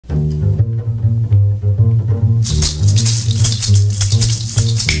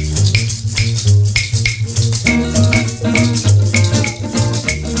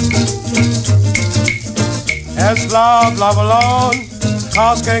It's love, love alone.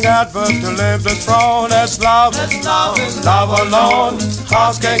 Cause King Edward to leave the throne. It's love, love alone.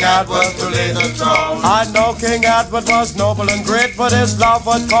 Cause King Edward to leave the throne. I know King Edward was noble and great, but his love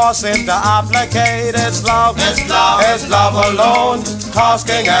would cause him to abdicate. It's love alone. Cause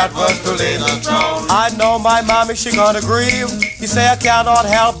King Edward to leave the throne. I know my mommy, she gonna grieve. He say I cannot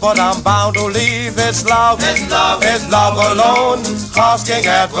help, but I'm bound to leave. It's love alone. Cause King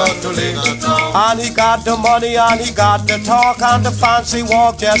Edward to leave the throne. And he got the money and he got the talk and the fancy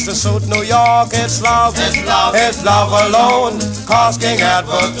walk just to suit New York. It's love alone. Cause King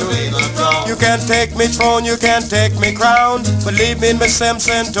Edward to leave the throne. You can take me throne, you can take me crown, but leave me Miss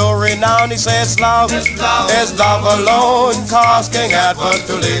Simpson to renown. He says love alone. Cause King Edward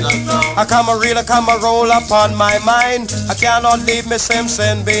to leave the throne. I come a roll upon my mind. I cannot leave Miss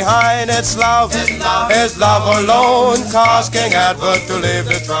Simpson behind. It's love alone. Cause King Edward to leave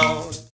the throne.